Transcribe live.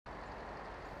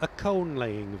A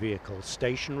cone-laying vehicle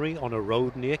stationary on a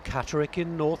road near Catterick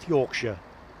in North Yorkshire.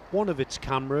 One of its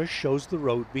cameras shows the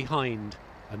road behind,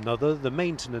 another the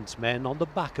maintenance men on the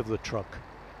back of the truck.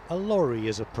 A lorry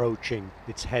is approaching,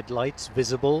 its headlights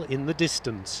visible in the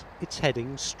distance. It's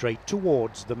heading straight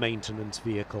towards the maintenance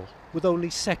vehicle. With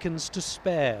only seconds to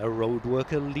spare, a road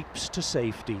worker leaps to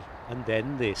safety, and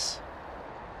then this.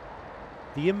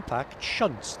 The impact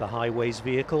shunts the highways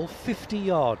vehicle 50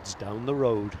 yards down the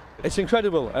road. It's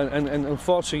incredible, and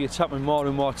unfortunately it's happening more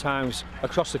and more times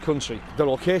across the country. The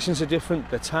locations are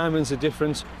different, the timings are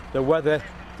different, the weather,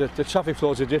 the traffic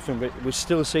flows are different, but we're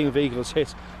still seeing vehicles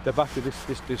hit the back of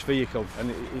this vehicle, and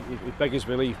it beggars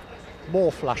belief.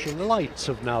 More flashing lights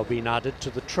have now been added to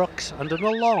the trucks and an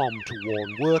alarm to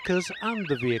warn workers and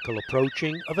the vehicle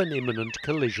approaching of an imminent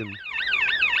collision.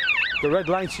 The red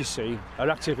lights you see are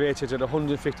activated at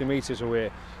 150 metres away.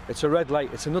 It's a red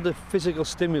light, it's another physical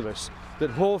stimulus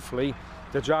that hopefully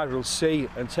the driver will see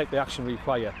and take the action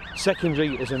required.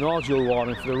 Secondary is an audio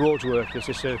warning for the road workers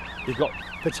to say you've got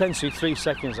potentially 3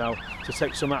 seconds now to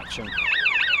take some action.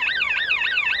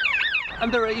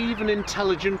 And there are even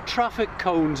intelligent traffic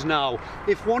cones now.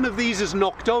 If one of these is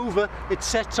knocked over, it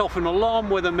sets off an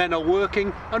alarm where the men are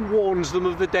working and warns them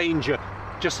of the danger,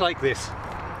 just like this.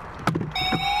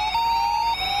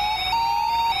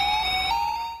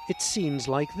 It's scenes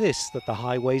like this that the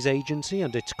Highways Agency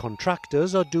and its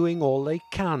contractors are doing all they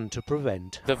can to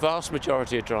prevent. The vast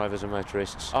majority of drivers and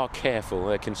motorists are careful,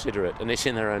 they're considerate, and it's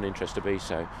in their own interest to be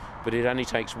so. But it only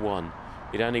takes one.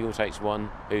 It only takes one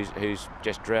who's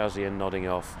just drowsy and nodding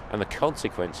off, and the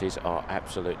consequences are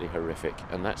absolutely horrific,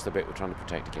 and that's the bit we're trying to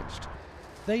protect against.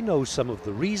 They know some of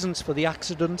the reasons for the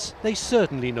accidents, they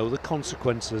certainly know the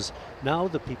consequences. Now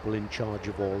the people in charge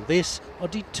of all this are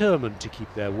determined to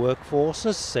keep their workforce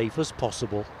as safe as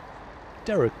possible.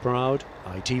 Derek Proud,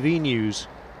 ITV News.